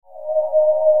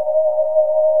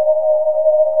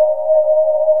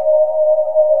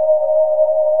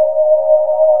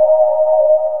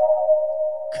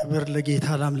ክብር ለጌታ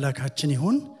ለአምላካችን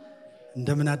ይሁን።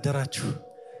 እንደምን አደራችሁ?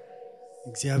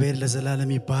 እግዚአብሔር ለዘላለም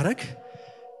ይባረክ።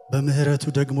 በምህረቱ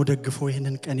ደግሞ ደግፎ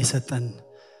ይህንን ቀን የሰጠን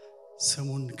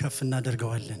ስሙን ከፍ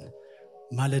እናደርገዋለን።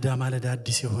 ማለዳ ማለዳ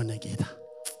አዲስ የሆነ ጌታ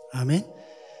አሜን።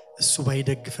 እሱ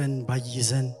ባይደግፈን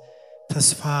ባይይዘን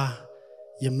ተስፋ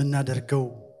የምናደርገው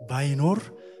ባይኖር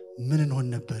ምን እንሆን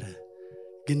ነበር?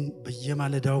 ግን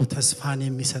በየማለዳው ተስፋን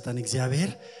የሚሰጠን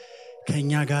እግዚአብሔር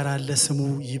ከኛ ጋር አለ። ስሙ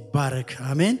ይባረክ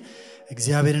አሜን።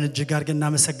 እግዚአብሔርን እጅግ አድርገን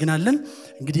እናመሰግናለን።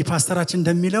 እንግዲህ ፓስተራችን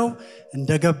እንደሚለው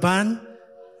እንደገባን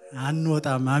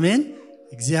አንወጣም አሜን።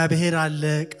 እግዚአብሔር አለ፣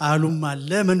 ቃሉም አለ፣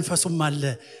 መንፈሱም አለ።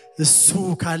 እሱ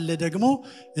ካለ ደግሞ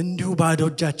እንዲሁ ባዶ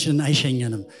እጃችን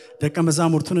አይሸኘንም። ደቀ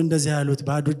መዛሙርቱን እንደዚህ ያሉት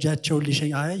ባዶ እጃቸውን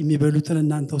ሊሸኝ የሚበሉትን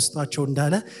እናንተ ወስጧቸው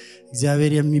እንዳለ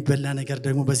እግዚአብሔር የሚበላ ነገር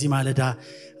ደግሞ በዚህ ማለዳ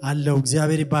አለው።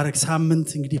 እግዚአብሔር ይባረክ። ሳምንት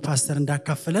እንግዲህ ፓስተር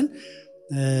እንዳካፈለን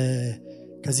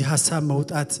ከዚህ ሐሳብ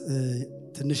መውጣት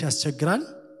ትንሽ ያስቸግራል።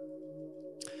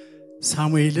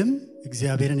 ሳሙኤልም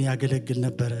እግዚአብሔርን ያገለግል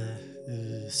ነበር።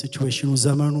 ሲቹዌሽኑ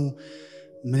ዘመኑ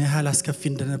ምን ያህል አስከፊ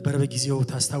እንደነበረ በጊዜው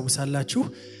ታስታውሳላችሁ።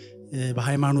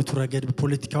 በሃይማኖቱ ረገድ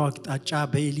በፖለቲካው አቅጣጫ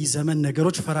በኤሊ ዘመን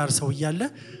ነገሮች ፈራርሰው እያለ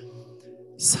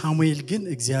ሳሙኤል ግን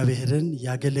እግዚአብሔርን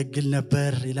ያገለግል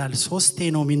ነበር ይላል። ሶስቴ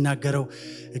ነው የሚናገረው።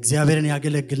 እግዚአብሔርን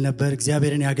ያገለግል ነበር፣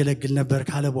 እግዚአብሔርን ያገለግል ነበር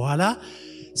ካለ በኋላ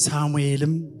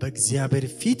ሳሙኤልም በእግዚአብሔር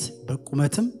ፊት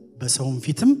በቁመትም በሰውም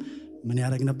ፊትም ምን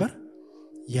ያደርግ ነበር?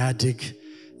 ያድግ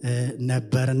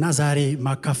ነበርና ዛሬ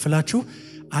ማካፈላችሁ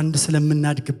አንድ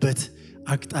ስለምናድግበት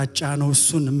አቅጣጫ ነው።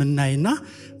 እሱን የምናይና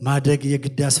ማደግ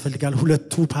የግድ ያስፈልጋል።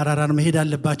 ሁለቱ ፓራራን መሄድ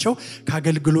አለባቸው።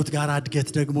 ከአገልግሎት ጋር እድገት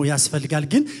ደግሞ ያስፈልጋል።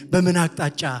 ግን በምን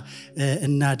አቅጣጫ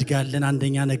እናድጋለን?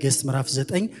 አንደኛ ነገሥት ምዕራፍ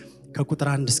 9 ከቁጥር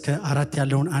 1 እስከ 4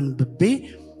 ያለውን አንብቤ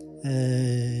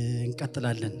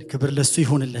እንቀጥላለን። ክብር ለሱ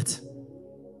ይሁንለት።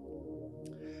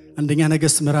 አንደኛ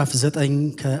ነገሥት ምዕራፍ 9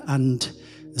 ከ1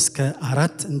 እስከ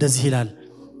 4 እንደዚህ ይላል።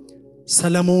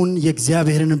 ሰሎሞን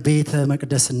የእግዚአብሔርን ቤተ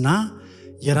መቅደስና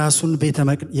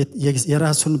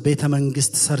የራሱን ቤተ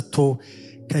መንግስት ሰርቶ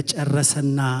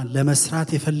ከጨረሰና ለመስራት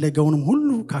የፈለገውንም ሁሉ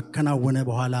ካከናወነ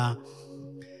በኋላ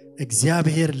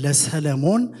እግዚአብሔር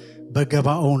ለሰሎሞን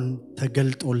በገባኦን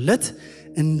ተገልጦለት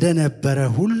እንደነበረ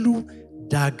ሁሉ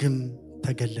ዳግም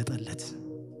ተገለጠለት።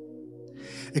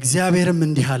 እግዚአብሔርም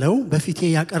እንዲህ አለው፣ በፊቴ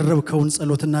ያቀረብከውን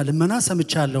ጸሎትና ልመና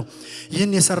ሰምቻለሁ።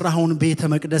 ይህን የሰራኸውን ቤተ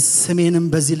መቅደስ ስሜንም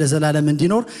በዚህ ለዘላለም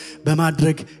እንዲኖር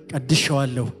በማድረግ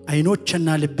ቀድሼዋለሁ።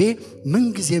 ዓይኖቼና ልቤ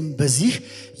ምንጊዜም በዚህ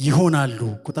ይሆናሉ።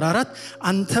 ቁጥር 4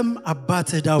 አንተም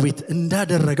አባትህ ዳዊት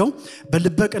እንዳደረገው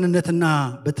በልበ ቅንነትና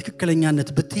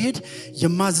በትክክለኛነት ብትሄድ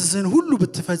የማዝዝህን ሁሉ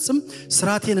ብትፈጽም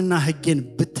ሥርዓቴንና ሕጌን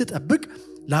ብትጠብቅ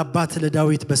ለአባት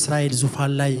ለዳዊት በእስራኤል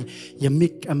ዙፋን ላይ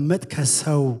የሚቀመጥ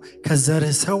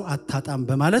ከዘርህ ሰው አታጣም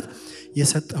በማለት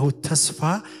የሰጠሁት ተስፋ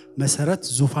መሰረት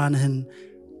ዙፋንህን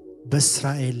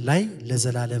በእስራኤል ላይ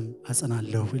ለዘላለም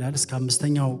አጸናለሁ ይላል። እስከ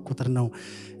 5ኛው ቁጥር ነው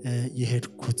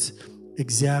የሄድኩት።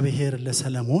 እግዚአብሔር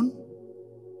ለሰሎሞን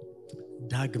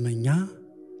ዳግመኛ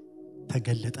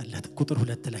ተገለጠለት። ቁጥር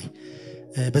 2 ላይ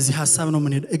በዚህ ሐሳብ ነው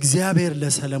ምን እግዚአብሔር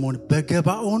ለሰሎሞን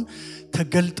በገባኦን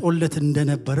ተገልጦለት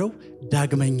እንደነበረው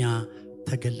ዳግመኛ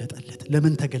ተገለጠለት።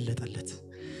 ለምን ተገለጠለት?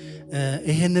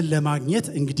 ይሄንን ለማግኘት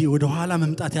እንግዲህ ወደ ኋላ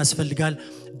መምጣት ያስፈልጋል።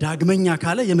 ዳግመኛ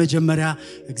ካለ የመጀመሪያ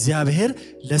እግዚአብሔር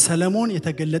ለሰሎሞን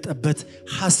የተገለጠበት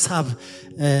ሐሳብ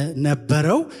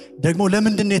ነበረው። ደግሞ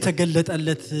ለምንድን ነው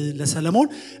የተገለጠለት ለሰሎሞን?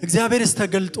 እግዚአብሔርስ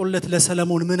ተገልጦለት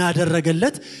ለሰሎሞን ምን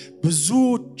አደረገለት?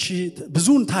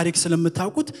 ብዙውን ታሪክ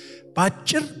ስለምታውቁት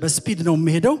ባጭር በስፒድ ነው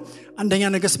የምሄደው። አንደኛ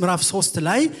ነገሥት ምዕራፍ 3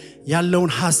 ላይ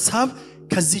ያለውን ሐሳብ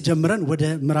ከዚህ ጀምረን ወደ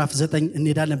ምዕራፍ 9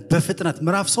 እንሄዳለን በፍጥነት።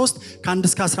 ምዕራፍ 3 ከ1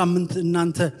 እስከ 18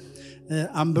 እናንተ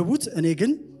አንብቡት። እኔ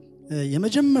ግን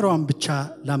የመጀመሪያውን ብቻ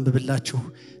ላንብብላችሁ።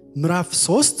 ምዕራፍ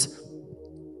 3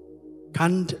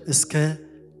 ከ1 እስከ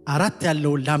 4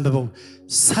 ያለውን ላንብበው።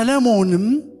 ሰሎሞንም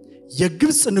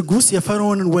የግብጽ ንጉስ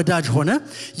የፈርዖንን ወዳጅ ሆነ፣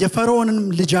 የፈርዖንንም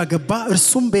ልጅ አገባ።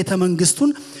 እርሱም ቤተ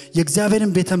መንግስቱን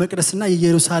የእግዚአብሔርን ቤተ መቅደስና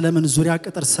የኢየሩሳሌምን ዙሪያ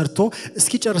ቅጥር ሰርቶ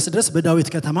እስኪጨርስ ድረስ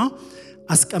በዳዊት ከተማ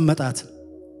አስቀመጣት።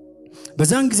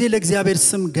 በዛን ጊዜ ለእግዚአብሔር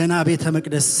ስም ገና ቤተ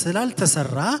መቅደስ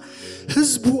ስላልተሰራ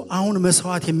ሕዝቡ አሁን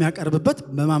መስዋዕት የሚያቀርብበት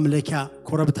በማምለኪያ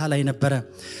ኮረብታ ላይ ነበረ።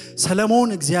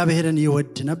 ሰሎሞን እግዚአብሔርን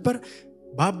ይወድ ነበር፣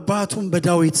 በአባቱም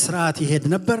በዳዊት ሥርዓት ይሄድ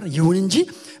ነበር። ይሁን እንጂ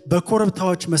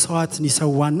በኮረብታዎች መስዋዕትን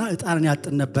ይሰዋና ዕጣንን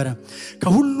ያጥን ነበር።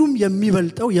 ከሁሉም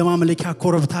የሚበልጠው የማምለኪያ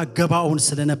ኮረብታ ገባኦን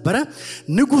ስለነበረ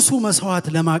ንጉሱ መስዋዕት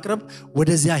ለማቅረብ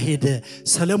ወደዚያ ሄደ።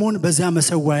 ሰሎሞን በዚያ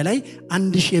መሰዋያ ላይ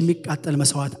 1000 የሚቃጠል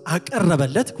መስዋዕት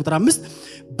አቀረበለት። ቁጥር 5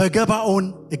 በገባኦን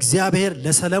እግዚአብሔር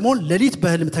ለሰሎሞን ሌሊት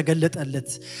በሕልም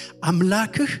ተገለጠለት።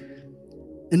 አምላክህ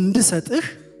እንድሰጥህ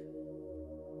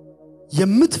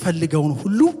የምትፈልገውን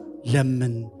ሁሉ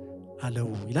ለምን አለው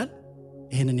ይላል።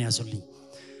 ይሄንን ያዙልኝ።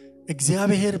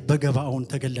 እግዚአብሔር በገባኦን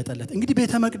ተገለጠለት። እንግዲህ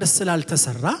ቤተ መቅደስ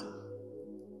ስላልተሰራ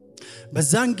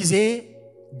በዛን ጊዜ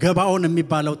ገባኦን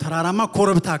የሚባለው ተራራማ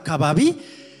ኮረብታ አካባቢ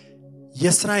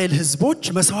የእስራኤል ህዝቦች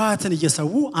መስዋዕትን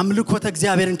እየሰዉ አምልኮተ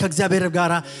እግዚአብሔርን ከእግዚአብሔር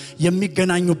ጋር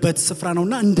የሚገናኙበት ስፍራ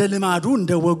ነውና እንደ ልማዱ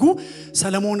እንደ ወጉ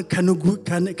ሰለሞን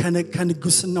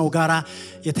ከንጉስናው ጋር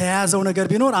የተያያዘው ነገር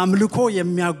ቢኖር አምልኮ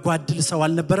የሚያጓድል ሰው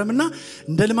አልነበረምና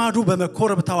እንደ ልማዱ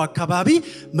በመኮረብታው አካባቢ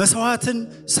መስዋዕትን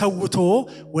ሰውቶ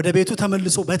ወደ ቤቱ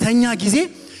ተመልሶ በተኛ ጊዜ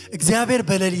እግዚአብሔር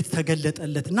በሌሊት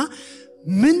ተገለጠለትና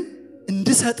ምን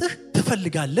እንድሰጥህ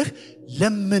ትፈልጋለህ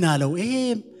ለምን አለው።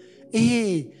 ይሄ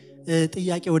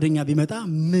ጥያቄ ወደኛ ቢመጣ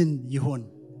ምን ይሆን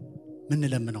ምን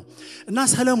ለምነው እና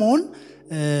ሰለሞን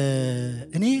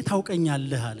እኔ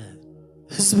ታውቀኛለህ አለ።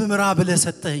 ህዝብ ምራ ብለህ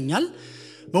ሰጠኸኛል፣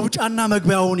 መውጫና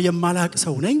መግቢያውን የማላቅ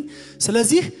ሰው ነኝ።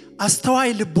 ስለዚህ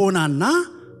አስተዋይ ልቦናና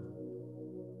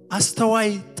አስተዋይ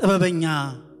ጥበበኛ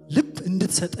ልብ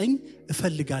እንድትሰጠኝ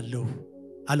እፈልጋለሁ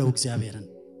አለው እግዚአብሔርን።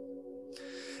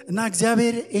 እና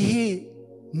እግዚአብሔር ይሄ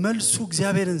መልሱ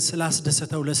እግዚአብሔርን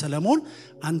ስላስደሰተው ለሰለሞን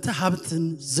አንተ ሀብትን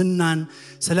ዝናን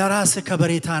ስለራስ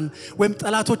ከበሬታን ወይም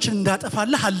ጠላቶችን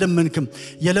እንዳጠፋለህ አልለመንክም፣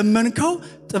 የለመንከው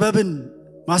ጥበብን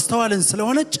ማስተዋልን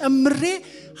ስለሆነ ጨምሬ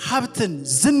ሀብትን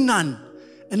ዝናን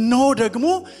እነሆ ደግሞ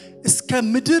እስከ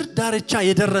ምድር ዳርቻ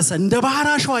የደረሰ እንደ ባህር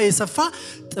አሸዋ የሰፋ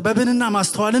ጥበብንና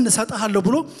ማስተዋልን እሰጥሃለሁ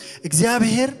ብሎ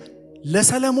እግዚአብሔር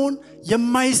ለሰለሞን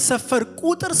የማይሰፈር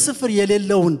ቁጥር ስፍር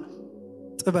የሌለውን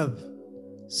ጥበብ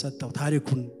ሰጠው።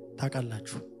 ታሪኩን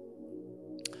ታውቃላችሁ።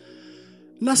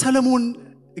 እና ሰለሞን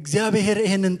እግዚአብሔር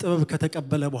ይሄንን ጥበብ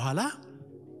ከተቀበለ በኋላ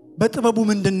በጥበቡ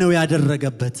ምንድነው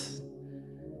ያደረገበት?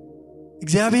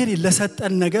 እግዚአብሔር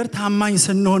ለሰጠን ነገር ታማኝ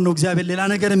ስንሆን ነው እግዚአብሔር ሌላ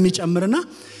ነገር የሚጨምርና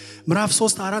ምዕራፍ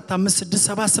 3 4 5 6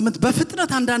 7 8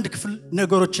 በፍጥነት አንዳንድ ክፍል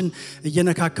ነገሮችን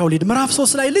እየነካካው ሊድ ምዕራፍ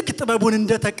 3 ላይ ልክ ጥበቡን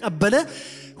እንደተቀበለ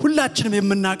ሁላችንም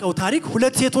የምናቀው ታሪክ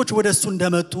ሁለት ሴቶች ወደሱ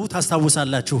እንደመጡ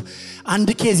ታስታውሳላችሁ። አንድ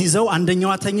ኬዝ ይዘው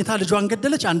አንደኛዋ ተኝታ ልጇን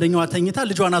ገደለች፣ አንደኛዋ ተኝታ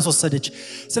ልጇን አስወሰደች።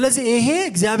 ስለዚህ ይሄ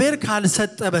እግዚአብሔር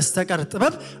ካልሰጠ በስተቀር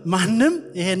ጥበብ ማንንም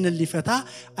ይሄንን ሊፈታ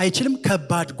አይችልም።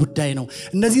 ከባድ ጉዳይ ነው።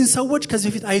 እነዚህን ሰዎች ከዚህ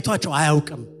በፊት አይቷቸው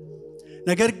አያውቅም።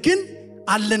 ነገር ግን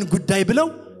አለን ጉዳይ ብለው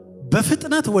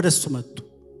በፍጥነት ወደሱ መጡ።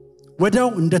 ወዲያው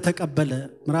እንደተቀበለ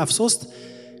ምዕራፍ 3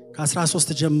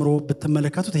 ከ13 ጀምሮ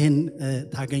ብትመለከቱት ይሄን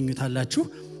ታገኙታላችሁ።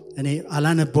 እኔ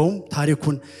አላነበውም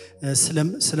ታሪኩን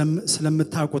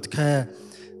ስለምታውቁት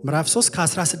ከምዕራፍ 3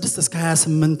 ከ16 እስከ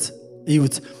 28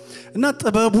 እዩት። እና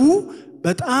ጥበቡ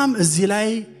በጣም እዚህ ላይ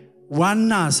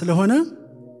ዋና ስለሆነ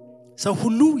ሰው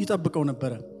ሁሉ ይጠብቀው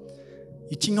ነበር።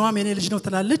 ይችኛዋም የኔ ልጅ ነው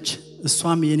ትላለች፣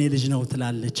 እሷም የኔ ልጅ ነው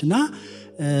ትላለችና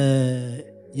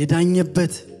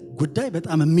የዳኘበት ጉዳይ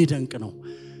በጣም የሚደንቅ ነው።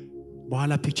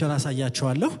 በኋላ ፒክቸር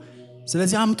አሳያቸዋለሁ።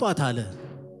 ስለዚህ አምጧት አለ፣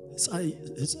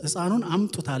 ሕፃኑን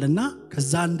አምጡት አለና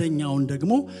ከዛ አንደኛውን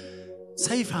ደግሞ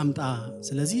ሰይፍ አምጣ፣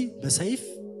 ስለዚህ በሰይፍ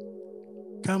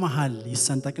ከመሃል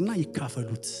ይሰንጠቅና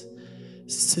ይካፈሉት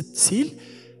ሲል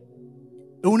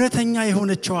እውነተኛ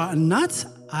የሆነችዋ እናት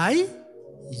አይ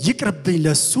ይቅርብኝ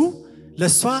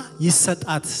ለሷ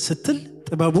ይሰጣት ስትል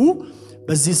ጥበቡ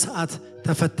በዚህ ሰዓት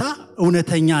ተፈታ።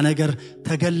 እውነተኛ ነገር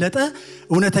ተገለጠ።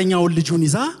 እውነተኛውን ልጁን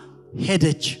ይዛ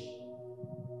ሄደች።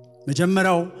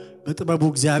 መጀመሪያው በጥበቡ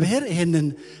እግዚአብሔር ይሄንን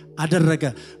አደረገ።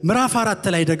 ምዕራፍ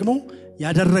 4 ላይ ደግሞ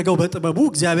ያደረገው በጥበቡ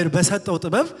እግዚአብሔር በሰጠው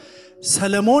ጥበብ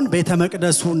ሰለሞን ቤተ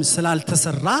መቅደሱን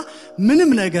ስላልተሰራ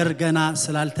ምንም ነገር ገና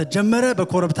ስላልተጀመረ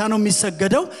በኮረብታ ነው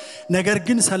የሚሰገደው። ነገር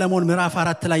ግን ሰለሞን ምዕራፍ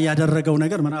 4 ላይ ያደረገው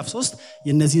ነገር ምዕራፍ 3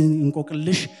 የነዚህን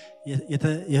እንቆቅልሽ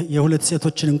የሁለት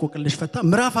ሴቶችን እንቆቅልሽ ፈታ።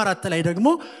 ምዕራፍ 4 ላይ ደግሞ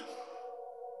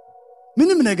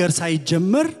ምንም ነገር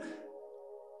ሳይጀመር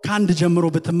ካንድ ጀምሮ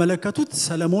በተመለከቱት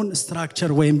ሰለሞን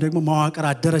ስትራክቸር ወይም ደግሞ መዋቅር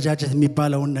አደረጃጀት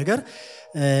የሚባለውን ነገር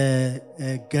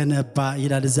ገነባ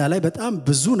ይላል። እዛ ላይ በጣም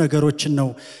ብዙ ነገሮችን ነው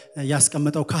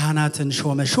ያስቀመጠው። ካህናትን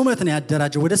ሹመትን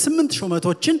ያደራጀው ወደ 8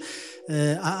 ሹመቶችን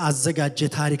አዘጋጀ።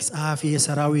 ታሪክ ጸሐፊ፣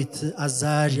 የሰራዊት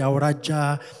አዛዥ፣ የአውራጃ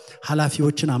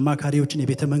ኃላፊዎችን፣ አማካሪዎችን፣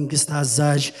 የቤተ መንግስት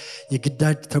አዛዥ፣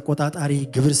 የግዳጅ ተቆጣጣሪ፣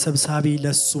 ግብር ሰብሳቢ፣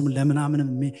 ለሱም ለምናምን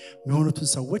የሚሆኑትን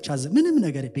ሰዎች ምንም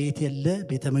ነገር ቤት የለ፣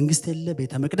 ቤተ መንግስት የለ፣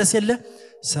 ቤተ መቅደስ የለ፣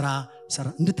 ስራ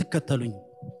እንድትከተሉኝ።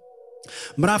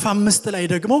 ምዕራፍ 5 ላይ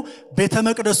ደግሞ ቤተ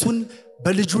መቅደሱን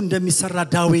በልጁ እንደሚሰራ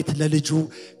ዳዊት ለልጁ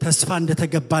ተስፋ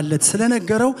እንደተገባለት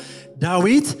ስለነገረው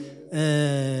ዳዊት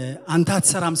አንተ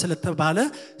አትሰራም ስለተባለ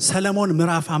ሰለሞን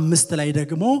ምዕራፍ 5 ላይ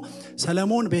ደግሞ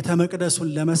ሰለሞን ቤተ መቅደሱን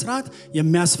ለመስራት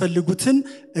የሚያስፈልጉትን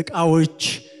ዕቃዎች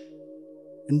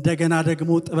እንደገና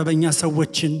ደግሞ ጥበበኛ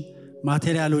ሰዎችን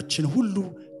ማቴሪያሎችን ሁሉ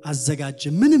አዘጋጀ።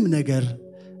 ምንም ነገር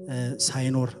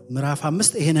ሳይኖር ምዕራፍ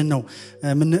 5 ይሄንን ነው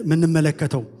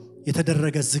ምንመለከተው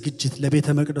የተደረገ ዝግጅት ለቤተ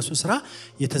መቅደሱ ስራ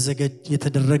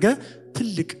የተደረገ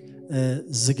ትልቅ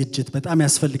ዝግጅት በጣም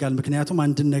ያስፈልጋል ምክንያቱም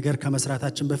አንድ ነገር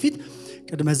ከመስራታችን በፊት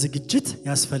ቅድመ ዝግጅት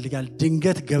ያስፈልጋል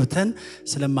ድንገት ገብተን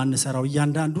ስለማንሰራው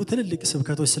እያንዳንዱ ትልልቅ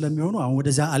ስብከቶች ስለሚሆኑ አሁን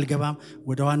ወደዛ አልገባም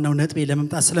ወደ ዋናው ነጥቤ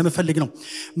ለመምጣት ስለምፈልግ ነው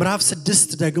ምዕራፍ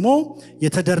 6 ደግሞ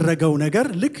የተደረገው ነገር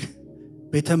ልክ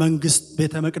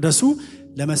ቤተ መቅደሱ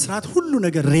ለመስራት ሁሉ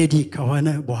ነገር ሬዲ ከሆነ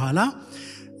በኋላ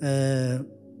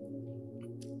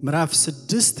ምዕራፍ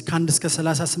 6 ከ1 እስከ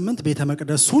 38 ቤተ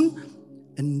መቅደሱን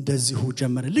እንደዚሁ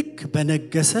ጀመረ ልክ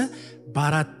በነገሰ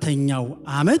በአራተኛው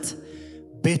አመት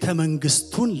ቤተ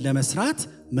መንግስቱን ለመስራት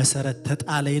መሰረት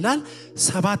ተጣለ ይላል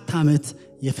 7 አመት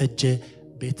የፈጀ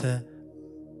ቤተ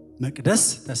መቅደስ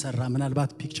ተሰራ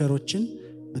ምናልባት ፒክቸሮችን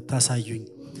ብታሳዩኝ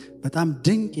በጣም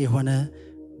ድንቅ የሆነ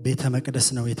ቤተ መቅደስ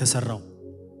ነው የተሰራው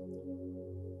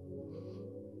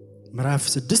ምዕራፍ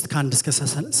 6 ከ1 እስከ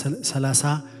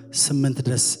 38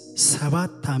 ድረስ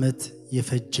 7 አመት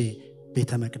የፈጀ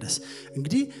ቤተ መቅደስ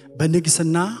እንግዲህ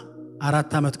በንግስና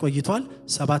 4 አመት ቆይቷል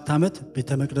 7 አመት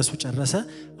ቤተ መቅደሱ ጨረሰ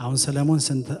አሁን ሰለሞን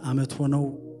ስንት አመት ሆነው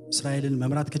እስራኤልን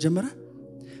መምራት ከጀመረ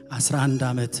 11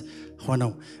 አመት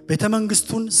ሆነው ቤተ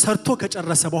መንግስቱን ሰርቶ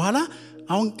ከጨረሰ በኋላ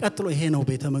አሁን ቀጥሎ ይሄ ነው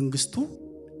ቤተ መንግስቱ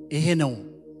ይሄ ነው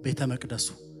ቤተ መቅደሱ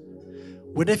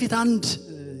ወደፊት አንድ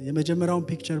የመጀመሪያውን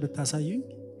ፒክቸር ብታሳዩኝ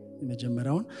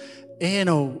የመጀመሪያውን ይሄ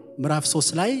ነው ምዕራፍ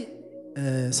 3 ላይ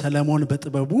ሰለሞን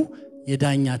በጥበቡ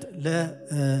የዳኛት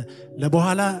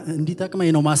ለበኋላ እንዲጠቅመኝ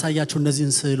ነው ማሳያችሁ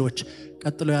እነዚህን ስዕሎች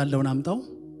ቀጥሎ ያለውን አምጣው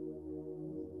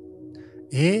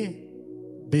ይሄ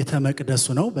ቤተ መቅደሱ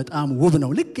ነው በጣም ውብ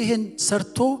ነው ልክ ይሄን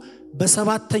ሰርቶ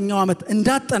በ7ኛው አመት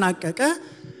እንዳጠናቀቀ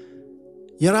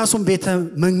የራሱን ቤተ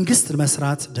መንግስት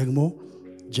መስራት ደግሞ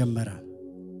ጀመረ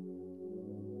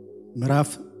ምዕራፍ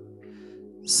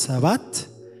 7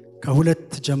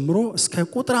 ከ2 ጀምሮ እስከ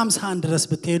ቁጥር 51 ድረስ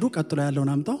ብትሄዱ ቀጥሎ ያለውን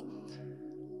አምጣው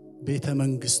ቤተ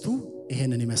መንግስቱ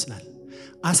ይሄንን ይመስላል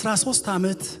 13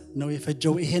 አመት ነው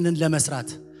የፈጀው ይሄንን ለመስራት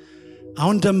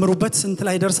አሁን ደምሩበት ስንት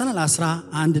ላይ ደርሰናል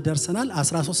 11 ደርሰናል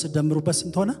 13 ደምሩበት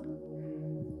ስንት ሆነ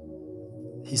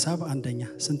ሂሳብ አንደኛ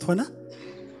ስንት ሆነ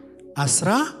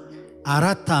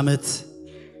 14 አመት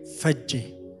ፈጀ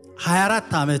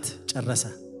 24 አመት ጨረሰ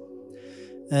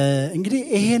እንግዲህ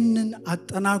ይሄንን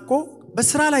አጠናቆ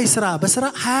በስራ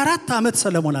 24 አመት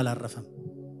ሰለሞን አላረፈም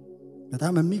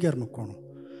በጣም የሚገርም እኮ ነው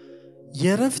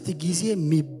የረፍት ጊዜ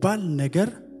የሚባል ነገር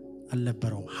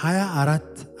አልነበረውም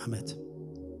 24 አመት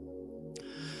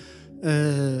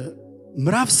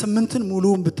ምዕራፍ 8ን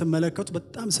ሙሉውን ብትመለከቱ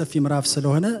በጣም ሰፊ ምዕራፍ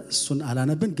ስለሆነ እሱን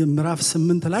አላነብን ግን ምዕራፍ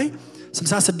 8 ላይ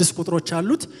 66 ቁጥሮች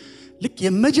አሉት ልክ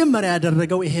የመጀመሪያ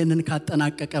ያደረገው ይሄንን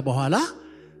ካጠናቀቀ በኋላ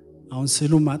አሁን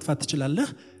ስዕሉን ማጥፋት ትችላለህ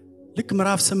ልክ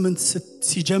ምዕራፍ 8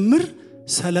 ሲጀምር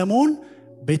ሰለሞን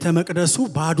ቤተ መቅደሱ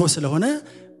ባዶ ስለሆነ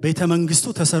ቤተ መንግስቱ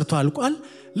ተሰርቶ አልቋል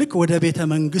ልክ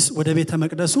ወደ ቤተ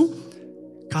መቅደሱ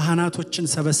ካህናቶችን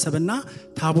ሰበሰበና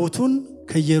ታቦቱን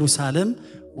ከኢየሩሳሌም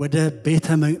ወደ ቤተ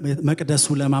መቅደሱ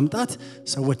ለማምጣት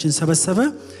ሰዎችን ሰበሰበ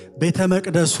ቤተ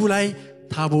መቅደሱ ላይ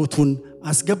ታቦቱን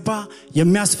አስገባ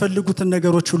የሚያስፈልጉትን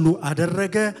ነገሮች ሁሉ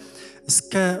አደረገ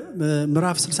እስከ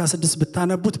ምዕራፍ 66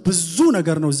 ብታነቡት ብዙ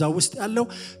ነገር ነው እዛው ውስጥ ያለው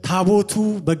ታቦቱ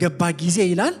በገባ ጊዜ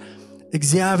ይላል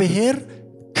እግዚአብሔር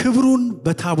ክብሩን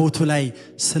በታቦቱ ላይ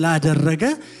ስላደረገ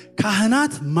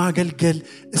ካህናት ማገልገል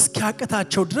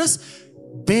እስኪያቀታቸው ድረስ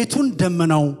ቤቱን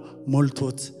ደመናው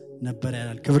ሞልቶት ነበር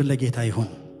ያላል ክብር ለጌታ ይሁን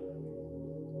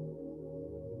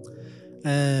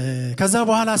ከዛ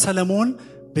በኋላ ሰለሞን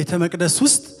ቤተ መቅደስ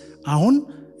ውስጥ አሁን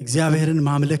እግዚአብሔርን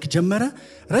ማምለክ ጀመረ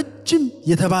ረጅም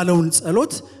የተባለውን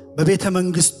ጸሎት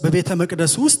በቤተ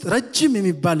መቅደስ ውስጥ ረጅም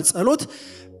የሚባል ጸሎት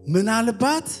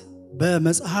ምናልባት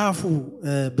በመጽሐፉ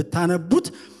ብታነቡት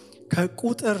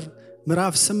ከቁጥር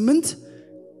ምዕራፍ 8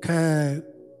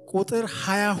 ከቁጥር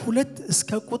 22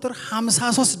 እስከ ቁጥር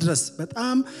 53 ድረስ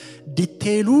በጣም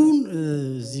ዲቴይሉን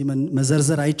እዚህ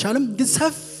መዘርዘር አይቻልም ግን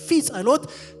ሰፊ ጸሎት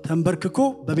ተንበርክኮ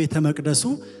በቤተ መቅደሱ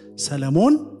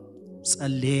ሰለሞን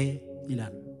ጸለየ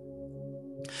ይላል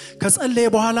ከጸለየ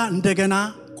በኋላ እንደገና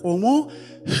ቆሞ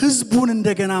ህዝቡን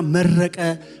እንደገና መረቀ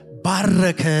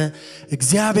ባረከ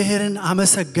እግዚአብሔርን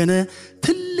አመሰገነ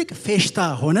ትልቅ ፌሽታ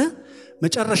ሆነ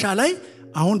መጨረሻ ላይ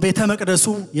አሁን ቤተ መቅደሱ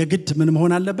የግድ ምን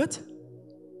መሆን አለበት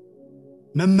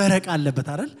መመረቅ አለበት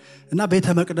አይደል እና ቤተ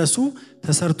መቅደሱ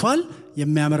ተሰርቷል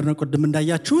የሚያመር ነው ቅድም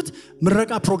እንዳያችሁት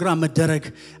ምረቃ ፕሮግራም መደረግ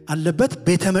አለበት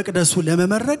ቤተ መቅደሱ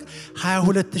ለመመረቅ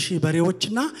 22000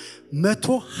 በሬዎችና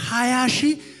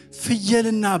 120000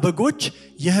 ፍየልና በጎች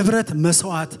የህብረት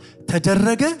መስዋዕት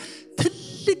ተደረገ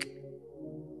ትልቅ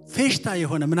ፌሽታ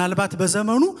የሆነ ምናልባት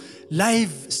በዘመኑ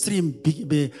ላይቭ ስትሪም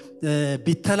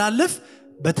ቢተላለፍ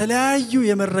በተለያዩ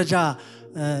የመረጃ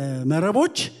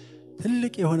መረቦች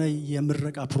ትልቅ የሆነ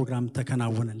የምረቃ ፕሮግራም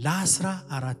ተከናወነ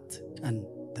ለ14 ቀን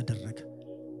ተደረገ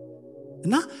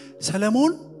እና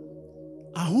ሰለሞን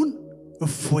አሁን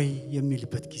እፎይ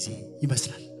የሚልበት ጊዜ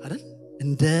ይመስላል አይደል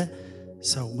እንደ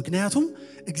ሰው ምክንያቱም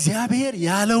እግዚአብሔር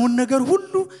ያለውን ነገር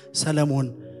ሁሉ ሰለሞን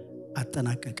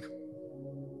አጠናቀቀ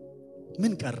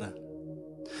ምን ቀረ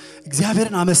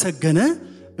እግዚአብሔርን አመሰገነ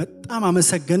በጣም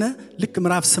አመሰገነ ልክ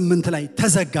ምዕራፍ 8 ላይ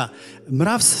ተዘጋ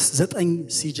ምዕራፍ 9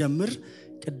 ሲጀምር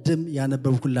ቅድም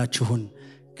ያነበብኩላችሁን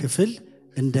ክፍል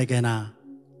እንደገና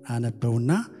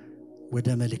አነበውና ወደ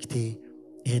መልእክቴ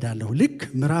እሄዳለሁ ልክ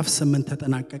ምዕራፍ 8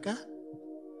 ተጠናቀቀ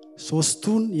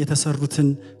ሶስቱን የተሰሩትን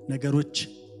ነገሮች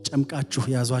ጨምቃችሁ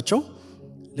ያዟቸው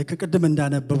ልክ ቅድም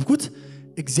እንዳነበብኩት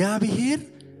እግዚአብሔር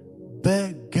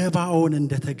በገባኦን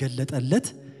እንደተገለጠለት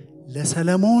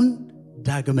ለሰለሞን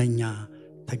ዳግመኛ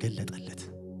ተገለጠለት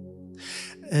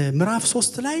ምዕራፍ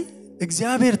 3 ላይ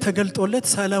እግዚአብሔር ተገልጦለት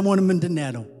ሰለሞን ምንድነው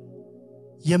ያለው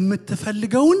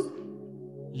የምትፈልገውን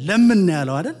ለምን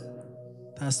ያለው አይደል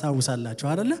ታስታውሳላችሁ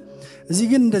አይደል እዚህ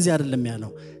ግን እንደዚህ አይደለም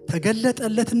ያለው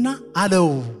ተገለጠለትና አለው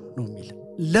ነው የሚል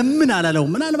ለምን አላለው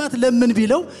ምናልባት ለምን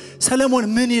ቢለው ሰለሞን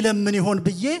ምን ይለምን ይሆን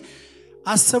ብዬ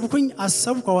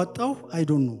አሰብኩ አወጣው አይ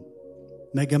ዶንት ኖ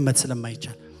መገመት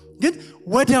ስለማይቻል ግን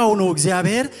ወዲያው ነው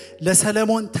እግዚአብሔር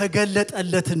ለሰለሞን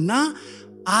ተገለጠለትና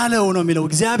አለው ነው የሚለው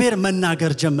እግዚአብሔር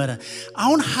መናገር ጀመረ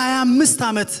አሁን 25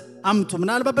 አመት አምጡ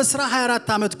ምናልባት በስራ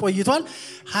 24 አመት ቆይቷል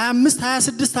 25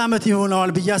 26 አመት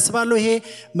ይሆናል ብዬ አስባለሁ ይሄ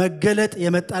መገለጥ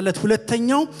የመጣለት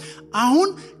ሁለተኛው አሁን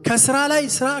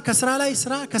ከስራ ላይ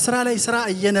ስራ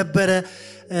እየነበረ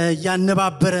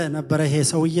ያነባበረ ነበር ይሄ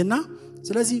ሰውዬና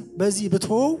ስለዚህ በዚህ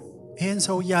ብትወው ይሄን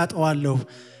ሰውዬ ያጠዋለሁ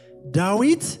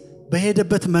ዳዊት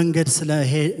በሄደበት መንገድ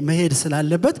መሄድ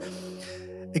ስላለበት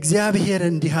እግዚአብሔር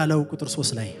እንዲህ አለው ቁጥር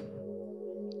 3 ላይ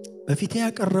በፊቴ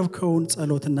ያቀረብከውን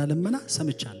ጸሎትና ለመና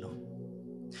ሰምቻለሁ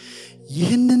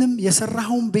ይህንንም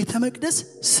የሰራኸውን ቤተ መቅደስ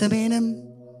ስሜንም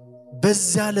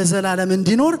በዛ ለዘላለም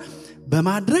እንዲኖር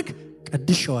በማድረግ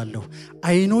ቀድሼዋለሁ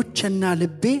አይኖችና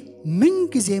ልቤ ምን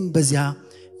ጊዜም በዚያ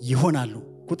ይሆናሉ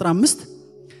ቁጥር 5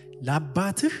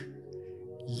 ለአባትህ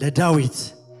ለዳዊት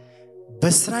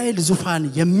በእስራኤል ዙፋን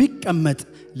የሚቀመጥ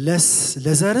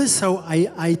ለዘር ሰው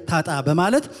አይታጣ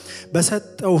በማለት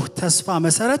በሰጠው ተስፋ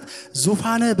መሰረት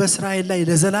ዙፋነ በእስራኤል ላይ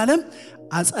ለዘላለም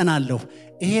አጸናለሁ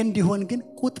ይሄ እንዲሆን ግን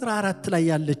ቁጥር 4 ላይ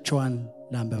ያለችዋን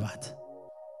ላንበባት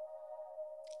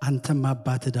አንተም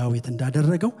አባት ዳዊት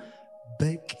እንዳደረገው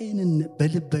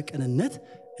በልበቅንነት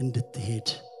እንድትሄድ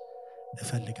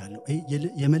እፈልጋለሁ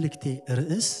የመልእክቴ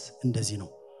ርዕስ እንደዚህ ነው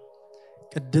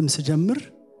ቅድም ስጀምር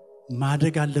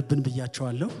ማደግ አለብን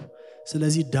ብያቸዋለሁ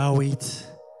ስለዚህ ዳዊት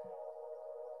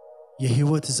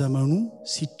የህይወት ዘመኑ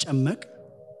ሲጨመቅ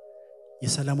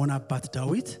የሰለሞን አባት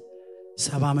ዳዊት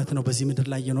 70 አመት ነው በዚህ ምድር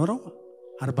ላይ የኖረው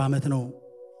 40 አመት ነው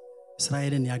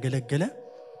እስራኤልን ያገለገለ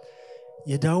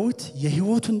የዳዊት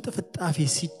የህይወቱን ጥፍጣፊ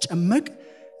ሲጨመቅ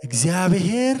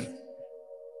እግዚአብሔር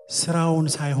ስራውን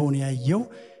ሳይሆን ያየው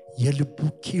የልቡ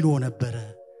ኪሎ ነበረ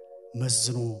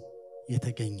መዝኖ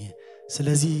የተገኘ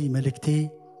ስለዚህ መልእክቴ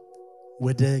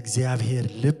ወደ እግዚአብሔር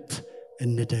ልብ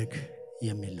እንደግ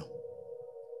የሚል ነው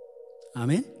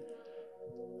አሜን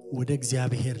ወደ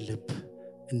እግዚአብሔር ልብ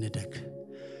እንደግ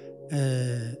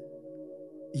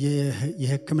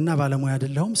የህክምና ባለሙያ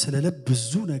አይደለሁም ስለ ልብ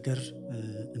ብዙ ነገር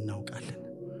እናውቃለን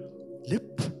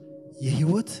ልብ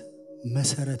የህይወት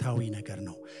መሰረታዊ ነገር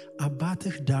ነው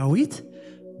አባትህ ዳዊት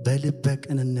በልበ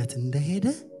ቅንነት እንደሄደ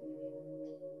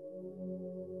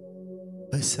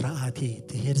በስርዓቴ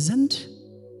ትሄድ ዘንድ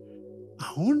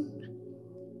አሁን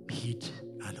ሂድ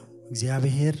አለው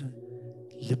እግዚአብሔር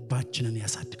ልባችንን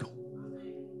ያሳድገው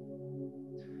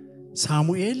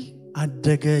ሳሙኤል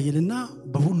አደገ ይልና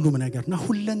በሁሉም ነገርና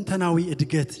ሁለንተናዊ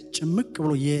እድገት ጭምቅ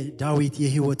ብሎ የዳዊት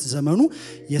የህይወት ዘመኑ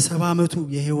የ70 አመቱ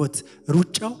የህይወት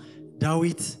ሩጫው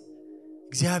ዳዊት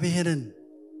እግዚአብሔርን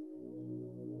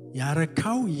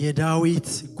ያረካው የዳዊት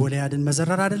ጎልያድን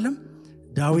መዘረር አይደለም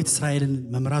ዳዊት እስራኤልን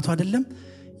መምራቱ አይደለም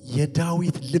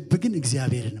የዳዊት ልብ ግን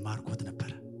እግዚአብሔርን ማርኮት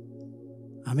ነበር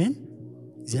አሜን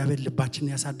እግዚአብሔር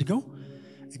ልባችንን ያሳድገው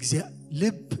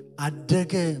ልብ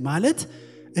አደገ ማለት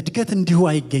እድገት እንዲሁ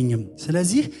አይገኝም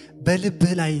ስለዚህ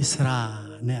በልብህ ላይ ስራ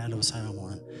ነው ያለው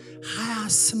ሰለሞን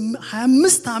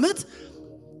 25 አመት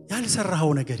ያልሰራው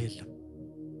ነገር የለም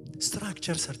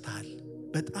ስትራክቸር ሰርተሃል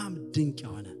በጣም ድንቅ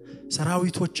የሆነ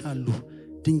ሰራዊቶች አሉ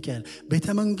ድንቅ ያለ ቤተ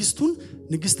መንግስቱን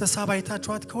ንግስተ ሳባ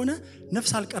አይታችኋት ከሆነ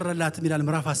ነፍስ አልቀረላትም ይላል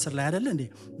ምዕራፍ 10 ላይ አይደለ እንዴ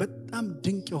በጣም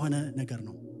ድንቅ የሆነ ነገር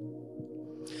ነው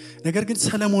ነገር ግን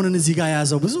ሰለሞንን እዚህ ጋር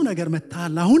ያዘው ብዙ ነገር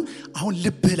መታል አሁን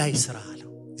ልብ ላይ ስራ አለው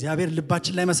እግዚአብሔር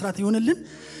ልባችን ላይ መስራት ይሁንልን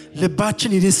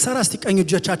ልባችን ይሰራ እስቲ ቀኝ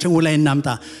እጆቻችን ወላይ እናምጣ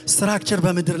ስትራክቸር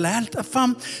በመድር ላይ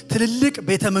አልጠፋም ትልልቅ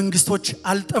ቤተ መንግስቶች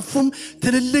አልጠፉም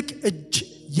ትልልቅ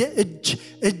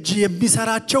እጅ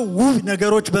የሚሰራቸው ውብ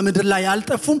ነገሮች በመድር ላይ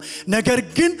አልጠፉም ነገር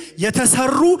ግን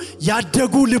የተሰሩ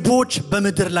ያደጉ ልቦች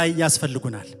በመድር ላይ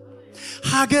ያስፈልጉናል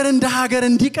ሀገር እንደ ሀገር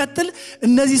እንዲቀጥል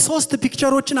እነዚህ ሶስት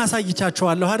ፒክቸሮችን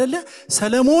አሳይቻቸዋለሁ አይደለ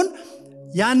ሰለሞን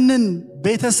ያንን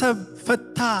ቤተሰብ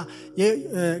ፈታ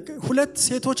ሁለት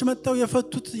ሴቶች መጣው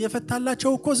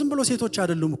የፈታላቸው እኮ ዝም ብሎ ሴቶች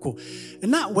አይደሉም እኮ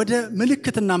እና ወደ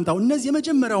ምልክት እናምጣው እነዚህ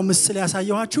የመጀመሪያው ምስል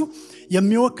ያሳየኋችሁ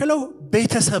የሚወክለው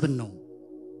ቤተሰብን ነው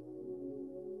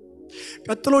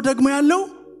ቀጥሎ ደግሞ ያለው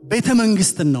ቤተ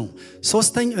መንግስትን ነው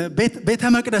ቤተ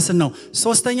መቅደስን ነው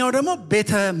ሶስተኛው ደግሞ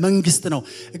ቤተ መንግስት ነው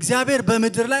እግዚአብሔር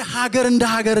በመድር ላይ ሀገር እንደ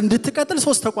ሀገር እንድትቀጥል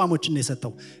ሶስት ተቋሞችን ነው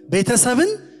የሰጠው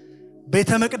ቤተሰብን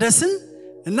ቤተ መቅደስን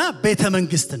እና ቤተ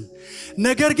መንግስትን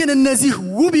ነገር ግን እነዚህ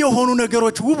ውብ የሆኑ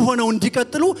ነገሮች ውብ ሆነው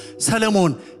እንዲቀጥሉ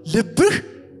ሰለሞን ልብህ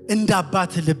እንደ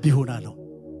አባት ልብ ይሆናል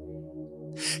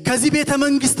ከዚህ ቤተ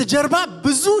መንግስት ጀርባ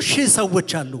ብዙ ሺህ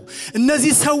ሰዎች አሉ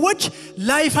እነዚህ ሰዎች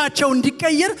ላይፋቸው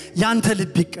እንዲቀየር ያንተ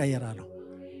ልብ ይቀየራል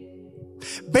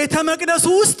ቤተ መቅደሱ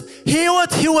ውስጥ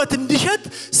ህይወት እንዲሸት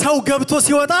ሰው ገብቶ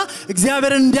ሲወጣ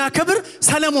እግዚአብሔርን እንዲያከብር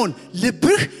ሰለሞን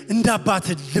ልብህ እንደ አባት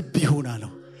ልብ ይሆናል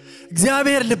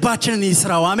እግዚአብሔር ልባችንን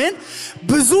ይስራው አሜን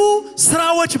ብዙ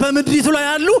ስራዎች በመድሪቱ ላይ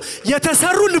ያሉ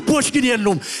የተሰሩ ልቦች ግን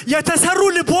የሉም የተሰሩ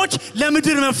ልቦች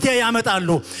ለምድር መፍትሄ ያመጣሉ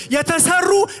የተሰሩ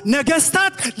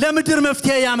ነገስታት ለምድር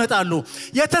መፍትሄ ያመጣሉ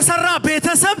የተሰራ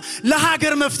ቤተሰብ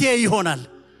ለሀገር መፍትሄ ይሆናል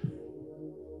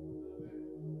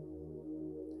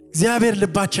እግዚአብሔር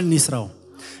ልባችንን ይስራው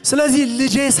ስለዚህ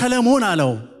ልጄ ሰለሞን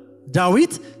አለው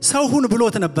ዳዊት ሰውሁን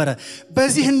ብሎት ነበር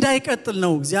በዚህ እንዳይቀጥል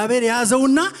ነው እግዚአብሔር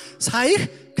ያዘውና ሳይህ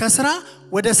ከስራ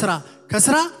ወደ ስራ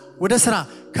ከስራ ወደ ስራ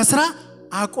ከስራ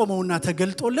አቆመውና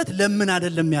ተገልጦለት ለምን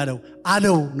አይደለም ያለው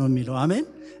አለው ነው የሚለው አሜን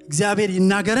እግዚአብሔር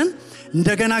ይናገረን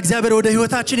እንደገና እግዚአብሔር ወደ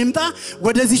ህይወታችን ይምጣ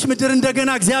ወደዚህ ምድር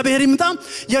እንደገና እግዚአብሔር ይምጣ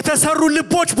የተሰሩ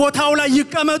ልቦች ቦታው ላይ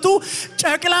ይቀመጡ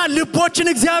ጨቅላ ልቦችን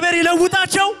እግዚአብሔር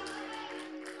ይለውጣቸው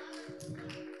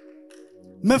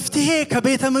መፍትሄ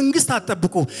ከቤተ መንግስት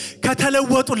አጥብቁ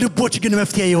ከተለወጡ ልቦች ግን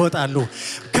መፍትሄ ይወጣሉ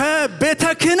ከቤተ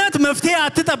ክህነት መፍትሄ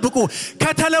አትጠብቁ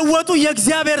ከተለወጡ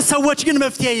የእግዚአብሔር ሰዎች ግን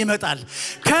መፍትሄ ይመጣል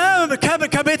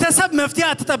ከቤተሰብ መፍትሄ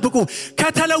አትጠብቁ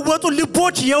ከተለወጡ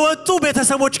ልቦች የወጡ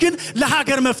ቤተሰቦች ግን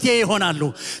ለሀገር መፍትሄ ይሆናሉ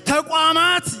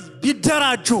ተቋማት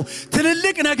ቢደራጁ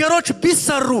ትልልቅ ነገሮች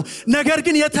ቢሰሩ ነገር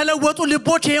ግን የተለወጡ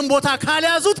ልቦች ይሄን ቦታ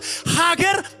ካልያዙት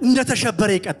ሀገር እንደተሸበረ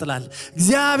ይቀጥላል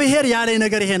እግዚአብሔር ያለ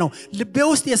ነገር ይሄ ነው ልቤ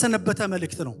ውስጥ የሰነበተ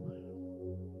መልእክት ነው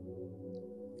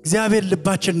እግዚአብሔር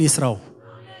ልባችንን ይስራው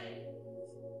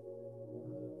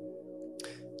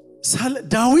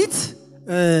ዳዊት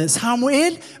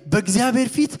ሳሙኤል በእግዚአብሔር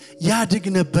ፊት ያድግ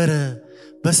ነበር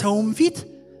በሰውም ፊት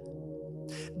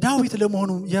ዳዊት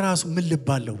ለመሆኑ የራሱ ምን ልብ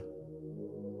አለው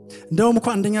እንደውም እኮ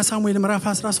አንደኛ ሳሙኤል ምዕራፍ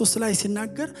 13 ላይ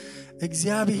ሲናገር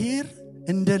እግዚአብሔር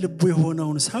እንደ ልቡ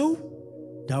የሆነውን ሰው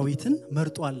ዳዊትን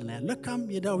መርጧልና ያለካም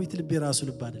የዳዊት ልብ የራሱ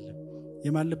ልብ አይደለም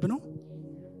የማን ልብ ነው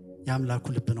ያምላኩ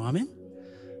ልብ ነው አሜን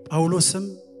ጳውሎስም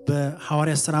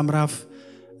በሐዋርያት ሥራ ምዕራፍ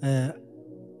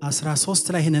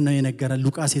 13 ላይ ሄነን ነው የነገረን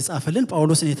ሉቃስ የጻፈልን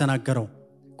ጳውሎስን የተናገረው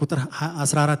ቁጥር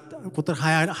 14 ቁጥር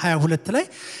 22 ላይ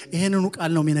ይሄንኑ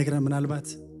ቃል ነው የሚነግረን ምናልባት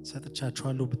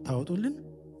ሰጥቻችኋለሁ ብታወጡልን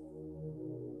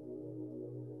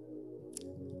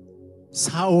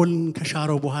ሳኦልን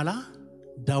ከሻረው በኋላ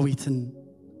ዳዊትን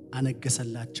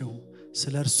አነገሰላቸው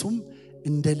ስለርሱም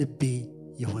እንደ ልቤ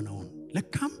የሆነውን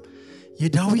ለካም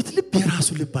የዳዊት ልብ የራሱ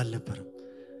ልብ አልነበረም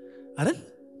አይደል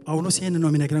ጳውሎስ ይሄን ነው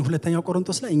የሚነግረን ሁለተኛው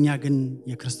ቆሮንቶስ ላይ እኛ ግን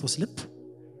የክርስቶስ ልብ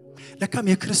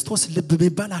ለካም የክርስቶስ ልብ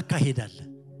የሚባል አካሄዳለ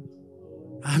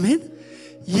አሜን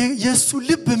የሱ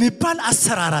ልብ የሚባል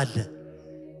አሰራር አለ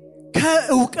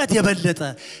ከእውቀት የበለጠ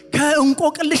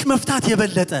ከእንቆቅልሽ መፍታት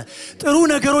የበለጠ ጥሩ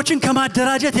ነገሮችን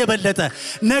ከማደራጀት የበለጠ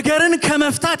ነገርን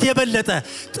ከመፍታት የበለጠ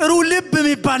ጥሩ ልብ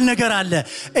የሚባል ነገር አለ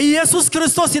ኢየሱስ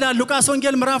ክርስቶስ ይላል ሉቃስ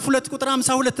ወንጌል ምዕራፍ 2 ቁጥር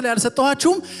 52 ላይ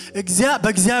ያልሰጠዋችሁም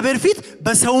በእግዚአብሔር ፊት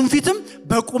በሰውም ፊትም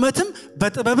በቁመትም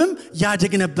በጥበብም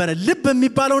ያድግ ነበር ልብ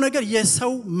የሚባለው ነገር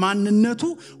የሰው ማንነቱ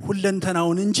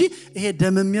ሁለንተናውን እንጂ ይሄ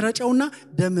ደም የሚረጨውና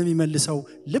ደም የሚመልሰው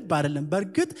ልብ አይደለም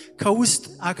በርግጥ ከውስጥ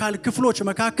አካል ክፍሎች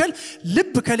መካከል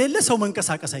ልብ ከሌለ ሰው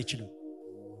መንቀሳቀስ አይችልም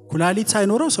ኩላሊት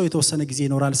ሳይኖረው ሰው የተወሰነ ጊዜ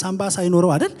ይኖራል ሳምባ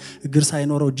ሳይኖረው አይደል እግር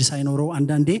ሳይኖረው እጅ ሳይኖረው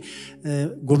አንዳንዴ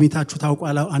ጎሚታችሁ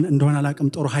ታውቋል እንደሆነ አላቅም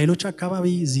ጦር ኃይሎች አካባቢ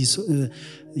እዚህ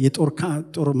የጦር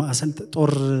ማሰልጥ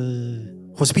ጦር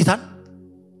ሆስፒታል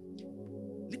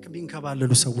ልክ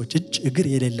ቢንከባለሉ ሰዎች እጅ እግር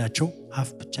የሌላቸው አፍ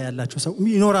ብቻ ያላቸው ሰው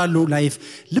ይኖራሉ ላይፍ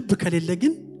ልብ ከሌለ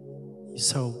ግን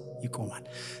ሰው ይቆማል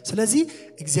ስለዚህ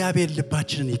እግዚአብሔር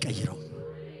ልባችንን ይቀይረው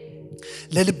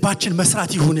ለልባችን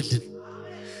መስራት ይሁንልን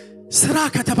ስራ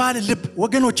ከተባለ ልብ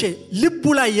ወገኖቼ ልቡ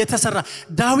ላይ የተሰራ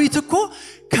ዳዊት እኮ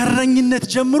ከረኝነት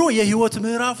ጀምሮ የህይወት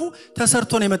ምዕራፉ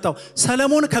ተሰርቶ ነው የመጣው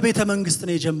ሰለሞን ከቤተ መንግስት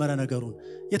ነው የጀመረ ነገሩን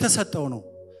የተሰጠው ነው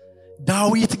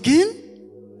ዳዊት ግን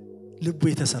ልቡ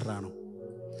የተሰራ ነው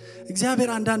እግዚአብሔር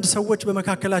አንዳንድ ሰዎች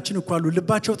በመካከላችን እኮ አሉ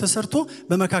ልባቸው ተሰርቶ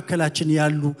በመካከላችን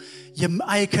ያሉ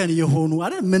የማይከን የሆኑ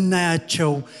አይደል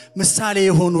ምናያቸው ምሳሌ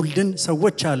የሆኑልን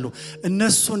ሰዎች አሉ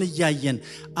እነሱን ያያየን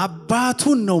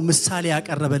አባቱን ነው ምሳሌ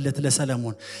ያቀረበለት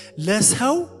ለሰለሞን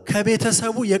ለሰው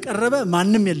ከቤተሰቡ የቀረበ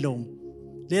ማንንም የለውም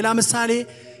ሌላ ምሳሌ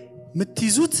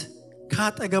ምትይዙት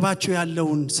ካጠገባቸው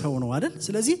ያለውን ሰው ነው አይደል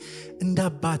ስለዚህ እንደ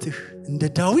አባትህ እንደ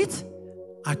ዳዊት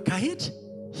አካሄድ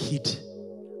ሂድ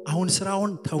አሁን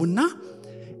ስራውን ተውና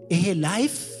ይሄ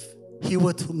ላይፍ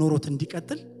ህይወት ኖሮት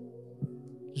እንዲቀጥል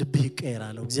ልብህ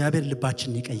ይቀየራለው እግዚአብሔር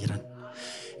ልባችንን ይቀይራል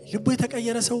ልቡ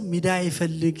የተቀየረ ሰው ሚዲያ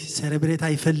ይፈልግ ሴሌብሬት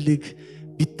አይፈልግ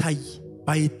ቢታይ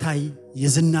ባይታይ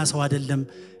የዝና ሰው አይደለም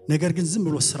ነገር ግን ዝም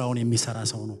ብሎ ስራውን የሚሰራ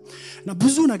ሰው ነው እና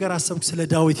ብዙ ነገር አሰብኩ ስለ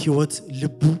ዳዊት ህይወት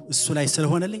ልቡ እሱ ላይ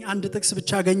ስለሆነልኝ አንድ ጥቅስ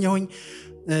ብቻ አገኘሁኝ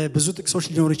ብዙ ጥቅሶች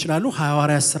ሊኖሩ ይችላሉ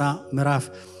ሐዋርያት ሥራ ምዕራፍ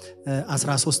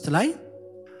 13 ላይ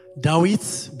ዳዊት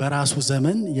በራሱ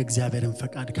ዘመን የእግዚአብሔርን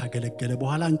ፈቃድ ካገለገለ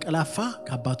በኋላ እንቀላፋ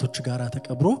ከአባቶቹ ጋር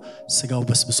ተቀብሮ ስጋው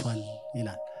በስብሷል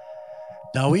ይላል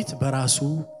ዳዊት በራሱ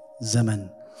ዘመን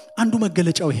አንዱ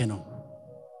መገለጫው ይሄ ነው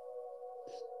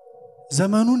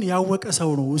ዘመኑን ያወቀ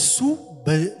ሰው ነው እሱ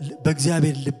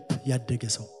በእግዚአብሔር ልብ ያደገ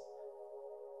ሰው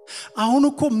አሁን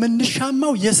እኮ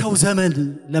ምንሻማው የሰው ዘመን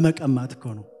ለመቀማት እኮ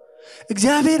ነው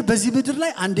እግዚአብሔር በዚህ ምድር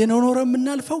ላይ አንዴ ነው ኖረ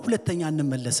ምናልፈው ሁለተኛ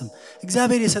እንመለስም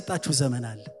እግዚአብሔር የሰጣችሁ ዘመን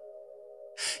አለ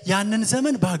ያንን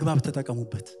ዘመን በአግባብ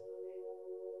ተጠቀሙበት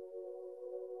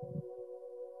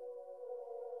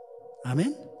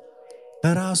አሜን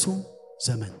በራሱ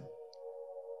ዘመን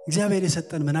እግዚአብሔር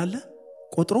የሰጠን ምን አለ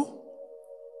ቆጥሮ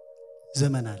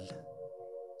ዘመን አለ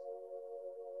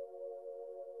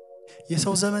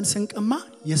የሰው ዘመን ስንቀማ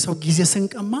የሰው ጊዜ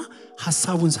ስንቀማ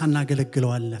ሐሳቡን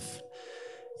ሳናገለግለው አለፍ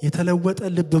የተለወጠ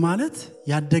ልብ ማለት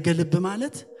ያደገ ልብ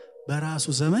ማለት በራሱ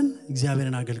ዘመን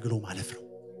እግዚአብሔርን አገልግሎ ማለፍ ነው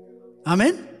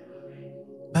አሜን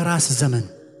በራስ ዘመን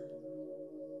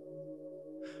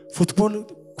ፉትቦል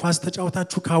ኳስ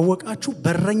ተጫውታችሁ ካወቃችሁ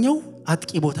በረኛው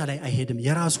አጥቂ ቦታ ላይ አይሄድም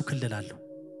የራሱ ክልል አለው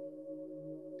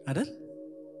አይደል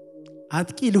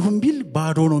አጥቂ ልሁም ቢል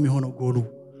ባዶ ነው የሚሆነው ጎሉ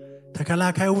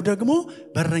ተከላካዩ ደግሞ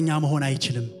በረኛ መሆን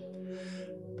አይችልም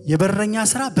የበረኛ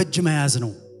ስራ በእጅ መያዝ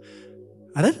ነው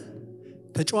አይደል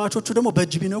ተጫዋቾቹ ደግሞ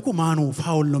በእጅ ቢነኩ ማኑ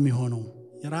ፋውል ነው የሚሆነው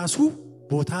የራሱ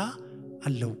ቦታ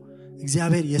አለው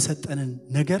እግዚአብሔር የሰጠንን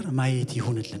ነገር ማየት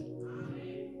ይሁንልን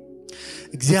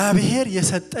እግዚአብሔር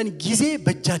የሰጠን ጊዜ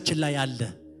በእጃችን ላይ አለ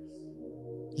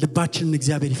ልባችንን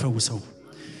እግዚአብሔር ይፈውሰው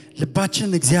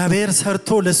ልባችንን እግዚአብሔር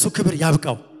ሰርቶ ለሱ ክብር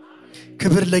ያብቃው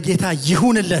ክብር ለጌታ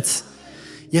ይሁንለት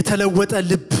የተለወጠ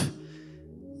ልብ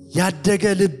ያደገ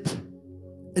ልብ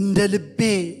እንደ ልቤ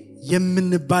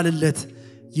የምንባልለት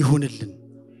ይሁንልን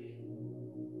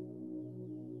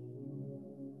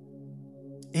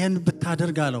ይሄን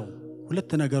ብታደርግ አለው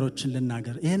ሁለት ነገሮችን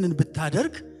ልናገር ይሄንን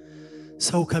ብታደርግ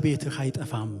ሰው ከቤትህ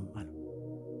አይጠፋም ማለት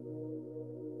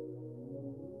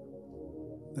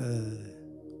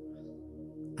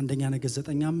አንደኛ ነገሥት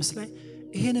 9:5 ላይ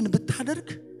ይሄንን ብታደርግ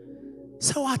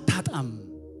ሰው አታጣም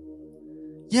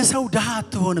የሰው ደሃ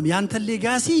አትሆንም ያንተ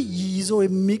ሌጋሲ ይዞ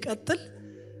የሚቀጥል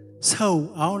ሰው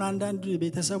አሁን አንዳንድ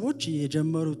ቤተሰቦች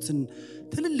የጀመሩትን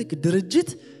ትልልቅ ድርጅት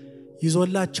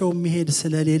ይዞላቸው መሄድ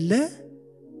ስለሌለ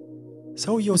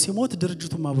ሰውየው ሲሞት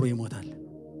ድርጅቱም አብሮ ይሞታል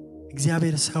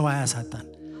እግዚአብሔር ሰው አያሳጣን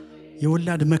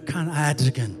የወላድ መካን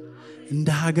አያድርገን እንደ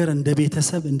ሀገር እንደ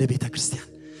ቤተሰብ እንደ ቤተክርስቲያን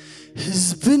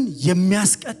ህዝብን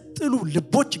የሚያስቀጥሉ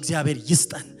ልቦች እግዚአብሔር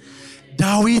ይስጠን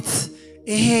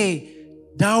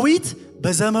ዳዊት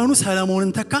በዘመኑ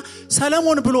ሰለሞንን ተካ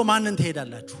ሰለሞን ብሎ ማንን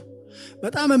ትሄዳላችሁ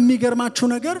በጣም የሚገርማችሁ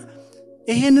ነገር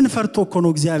ይሄንን ፈርቶ እኮ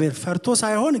ነው እግዚአብሔር ፈርቶ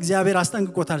ሳይሆን እግዚአብሔር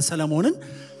አስጠንቅቆታል ሰለሞንን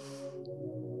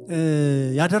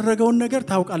ያደረገውን ነገር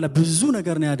ታውቃለህ ብዙ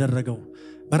ነገር ነው ያደረገው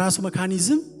በራሱ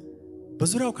መካኒዝም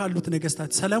በዙሪያው ካሉት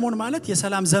ነገስታት ሰለሞን ማለት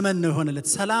የሰላም ዘመን ነው የሆነለት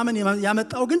ሰላምን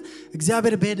ያመጣው ግን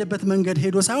እግዚአብሔር በሄደበት መንገድ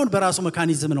ሄዶ ሳይሆን በራሱ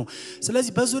መካኒዝም ነው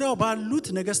ስለዚህ በዙሪያው ባሉት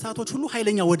ነገስታቶች ሁሉ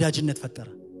ኃይለኛ ወዳጅነት ፈጠረ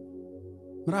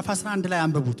ምዕራፍ 11 ላይ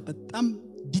አንበቡት በጣም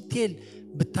ዲቴል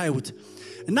ብታዩት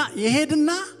እና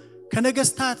የሄድና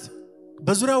ከነገስታት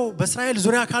በዙሪያው በእስራኤል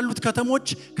ዙሪያ ካሉት ከተሞች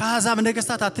ከአሕዛብ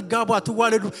ነገስታት አትጋቡ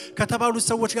አትዋለዱ ከተባሉት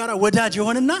ሰዎች ጋር ወዳጅ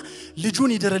ይሆንና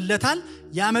ልጁን ይድርለታል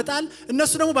ያመጣል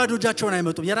እነሱ ደግሞ ባዶ እጃቸውን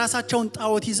አይመጡም የራሳቸውን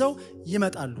ጣዖት ይዘው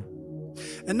ይመጣሉ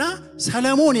እና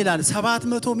ሰለሞን ይላል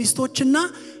 700 ሚስቶችና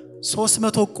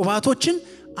 300 ቁባቶችን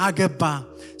አገባ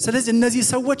ስለዚህ እነዚህ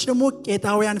ሰዎች ደግሞ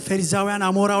ቄጣውያን ፈሪዛውያን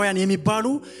አሞራውያን የሚባሉ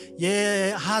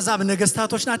የአሕዛብ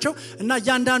ነገስታቶች ናቸው እና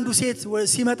ያንዳንዱ ሴት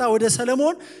ሲመጣ ወደ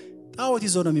ሰለሞን ጣዖት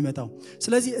ይዞ ነው የሚመጣው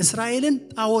ስለዚህ እስራኤልን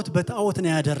ጣዖት በጣዖት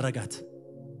ነው ያደረጋት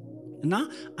እና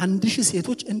 1000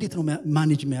 ሴቶች እንዴት ነው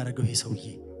ማኔጅ የሚያደርገው ይሄ ሰውዬ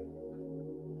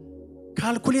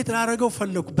ካልኩሌት ላደረገው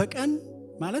ፈለኩ በቀን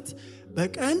ማለት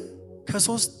በቀን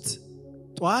ከ3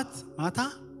 ጧት ማታ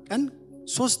ቀን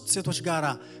 3 ሴቶች ጋራ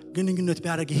ግንኙነት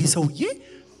ቢያደርግ ይሄ ሰውዬ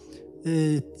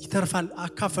ይተርፋል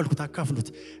አካፍሉት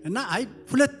እና አይ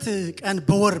 2 ቀን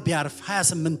በወር ቢያርፍ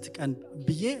 28 ቀን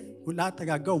ብዬ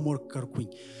ላጠጋጋው ሞከርኩኝ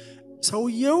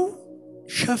ሰውየው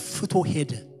ሸፍቶ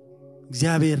ሄደ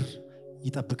እግዚአብሔር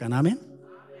ይጠብቀን አሜን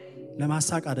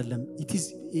ለማሳቅ አይደለም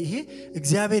ይሄ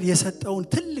እግዚአብሔር የሰጠውን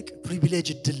ትልቅ ፕሪቪሌጅ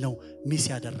ድል ነው ሚስ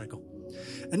ያደረገው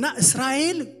እና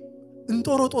እስራኤል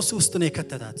እንጦሮጦስ ውስጥ ነው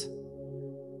የከተታት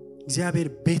እግዚአብሔር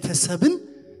ቤተሰብን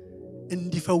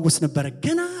እንዲፈውስ ነበር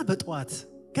ገና በጧት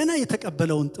ገና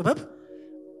የተቀበለውን ጥበብ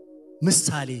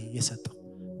ምሳሌ የሰጠው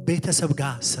ቤተሰብ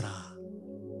ጋር ስራ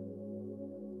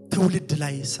ትውልድ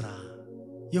ላይ ስራ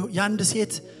ያንድ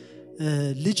ሴት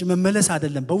ልጅ መመለስ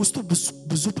አይደለም በውስጡ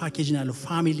ብዙ ፓኬጅ ነው ያለው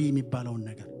ፋሚሊ የሚባለው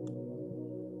ነገር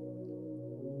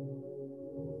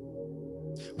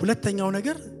ሁለተኛው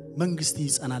ነገር መንግስት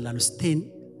ይጸናላል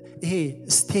ይሄ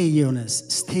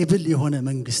ስቴብል የሆነ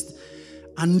መንግስት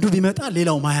አንዱ ቢመጣ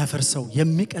ሌላው ማያፈርሰው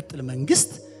የሚቀጥል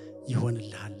መንግስት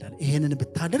ይሆንልሃል ይሄንን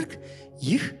ብታደርግ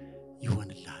ይህ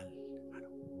ይሆንልሃል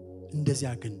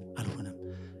እንደዚያ ግን አልሆነም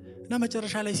እና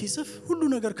መጨረሻ ላይ ሲጽፍ ሁሉ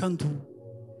ነገር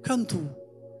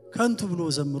ከንቱ ብሎ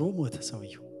ዘምሮ ሞተ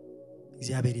ሰውየው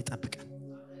እግዚአብሔር ይጠብቀን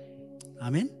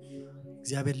አሜን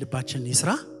እግዚአብሔር ልባችንን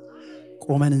ይስራ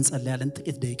ቆመን እንጸልያለን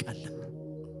ጥቂት ደቂቃ አለን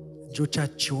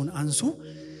እጆቻችሁን አንሱ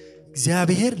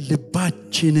እግዚአብሔር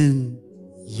ልባችንን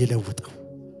ይለውጠው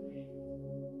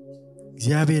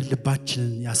እግዚአብሔር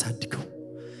ልባችንን ያሳድገው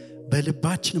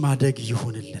በልባችን ማደግ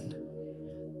ይሁንልን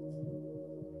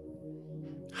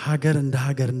ሀገር እንደ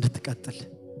ሀገር እንድትቀጥል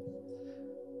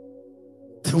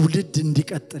ትውልድ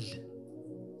እንዲቀጥል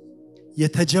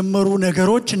የተጀመሩ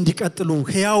ነገሮች እንዲቀጥሉ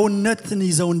ህያውነትን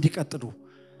ይዘው እንዲቀጥሉ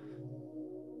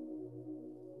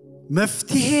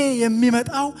መፍትሄ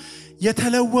የሚመጣው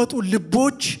የተለወጡ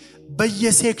ልቦች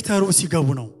በየሴክተሩ ሲገቡ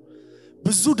ነው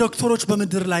ብዙ ዶክተሮች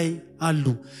በመድር ላይ አሉ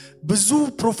ብዙ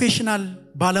ፕሮፌሽናል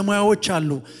ባለሙያዎች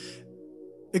አሉ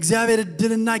እግዚአብሔር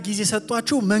እድልና ጊዜ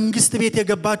ሰጧችሁ መንግስት ቤት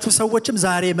የገባችሁ ሰዎችም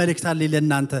ዛሬ መልእክት አለ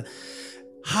ለእናንተ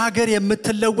ሀገር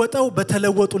የምትለወጠው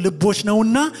በተለወጡ ልቦች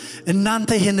ነውና እናንተ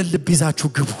ይሄንን ልብ ይዛችሁ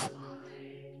ግቡ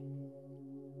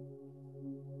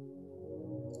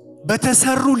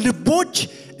በተሰሩ ልቦች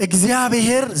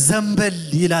እግዚአብሔር ዘንበል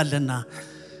ይላልና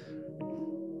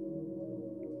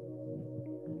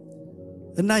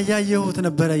እና ያየሁት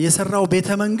ነበር የሰራው ቤተ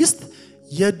መንግስት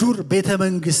የዱር ቤተ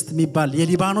መንግስት የሚባል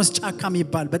የሊባኖስ ጫካ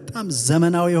የሚባል በጣም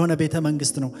ዘመናዊ የሆነ ቤተ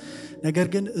መንግስት ነው ነገር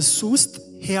ግን እሱ ውስጥ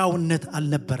ህያውነት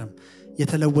አልነበረም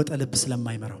የተለወጠ ልብ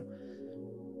ስለማይመራው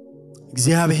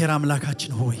እግዚአብሔር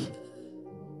አምላካችን ሆይ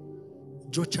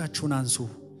እጆቻችሁን አንሱ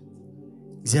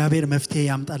እግዚአብሔር መፍትሄ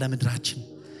ያምጣ ለምድራችን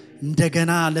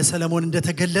እንደገና ለሰለሞን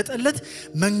እንደተገለጠለት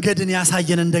መንገድን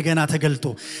ያሳየን እንደገና ተገልጦ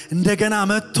እንደገና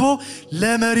መጥቶ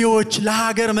ለመሪዎች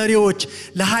ለሀገር መሪዎች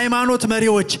ለሃይማኖት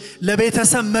መሪዎች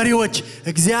ለቤተሰብ መሪዎች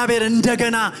እግዚአብሔር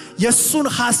እንደገና የሱን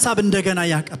ሐሳብ እንደገና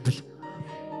ያቀብል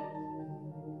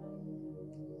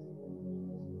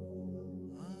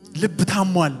ልብ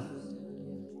ታሟል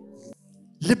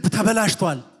ልብ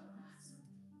ተበላሽቷል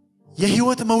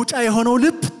የህይወት መውጫ የሆነው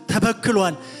ልብ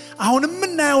ተበክሏል አሁን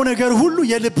ምናየው ነገር ሁሉ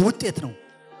የልብ ውጤት ነው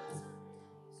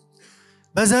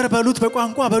በዘር በሉት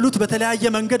በቋንቋ በሉት በተለያየ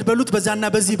መንገድ በሉት በዛና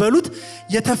በዚህ በሉት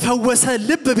የተፈወሰ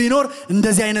ልብ ቢኖር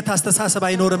እንደዚህ አይነት አስተሳሰብ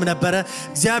አይኖርም ነበር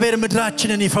እግዚአብሔር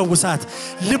ምድራችንን ይፈውሳት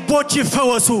ልቦች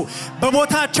ይፈወሱ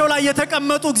በቦታቸው ላይ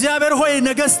የተቀመጡ እግዚአብሔር ሆይ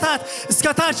ነገስታት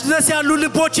እስከታች ድረስ ያሉ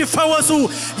ልቦች ይፈወሱ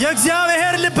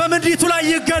የእግዚአብሔር ልብ በምድሪቱ ላይ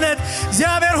ይገለጥ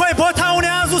እግዚአብሔር ሆይ ቦታውን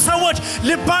ያዙ ሰዎች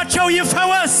ልባቸው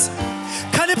ይፈወስ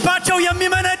ከልባቸው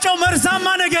የሚመነጨው መርዛማ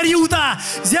ነገር ይውጣ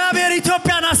እግዚአብሔር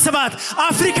ኢትዮጵያን አስባት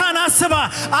አፍሪካን አስባ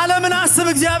ዓለምን አስብ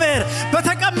እግዚአብሔር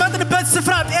በተቀመጥንበት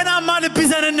ስፍራ ጤናማ ልብ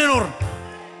ይዘን እንኖር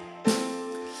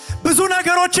ብዙ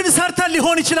ነገሮችን ሰርተን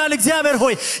ሊሆን ይችላል እግዚአብሔር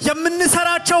ሆይ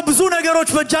የምንሰራቸው ብዙ ነገሮች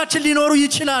በእጃችን ሊኖሩ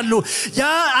ይችላሉ ያ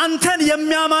አንተን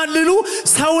የሚያማልሉ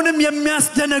ሰውንም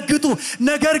የሚያስደነግጡ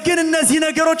ነገር ግን እነዚህ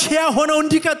ነገሮች ያ ሆነው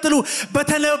እንዲቀጥሉ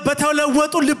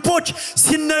በተለወጡ ልቦች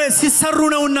ሲሰሩ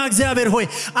ነውና እግዚአብሔር ሆይ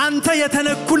አንተ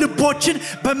የተነኩ ልቦችን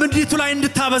በምድሪቱ ላይ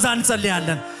እንድታበዛ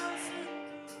እንጸልያለን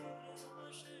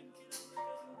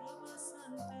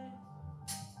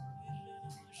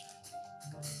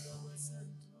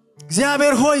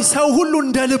እግዚአብሔር ሆይ ሰው ሁሉ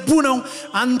እንደ ልቡ ነው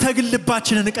አንተ ግን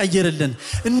ልባችንን ቀይርልን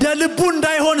እንደ ልቡ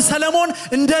እንዳይሆን ሰለሞን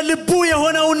እንደ ልቡ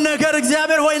የሆነውን ነገር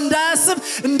እግዚአብሔር ሆይ እንዳያስብ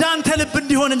እንዳንተ ልብ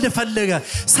እንዲሆን እንደፈለገ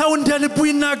ሰው እንደ ልቡ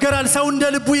ይናገራል ሰው እንደ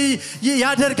ልቡ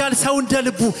ያደርጋል ሰው እንደ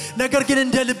ልቡ ነገር ግን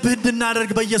እንደ ልብህ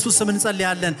እንድናደርግ በኢየሱስ ስም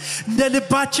እንጸልያለን እንደ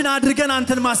ልባችን አድርገን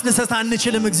አንተን ማስደሰት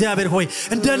አንችልም እግዚአብሔር ሆይ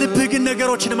እንደ ልብህ ግን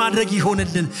ነገሮችን ማድረግ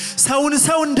ይሆንልን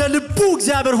ሰው እንደ ልቡ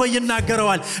እግዚአብሔር ሆይ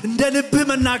ይናገራል እንደ ልብህ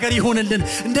መናገር ይሆንልን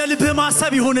እንደ ልብህ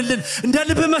ማሰብ ይሁንልን እንደ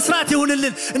ልብህ መስራት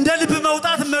ይሁንልን እንደ ልብህ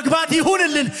መውጣት መግባት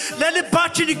ይሁንልን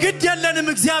ለልባችን ግድ የለንም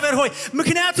እግዚአብሔር ሆይ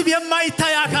ምክንያቱም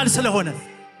የማይታይ አካል ስለሆነ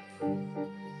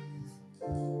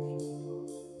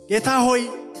ጌታ ሆይ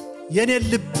የኔን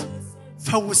ልብ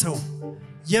ፈውሰው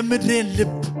የምድሬን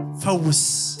ልብ ፈውስ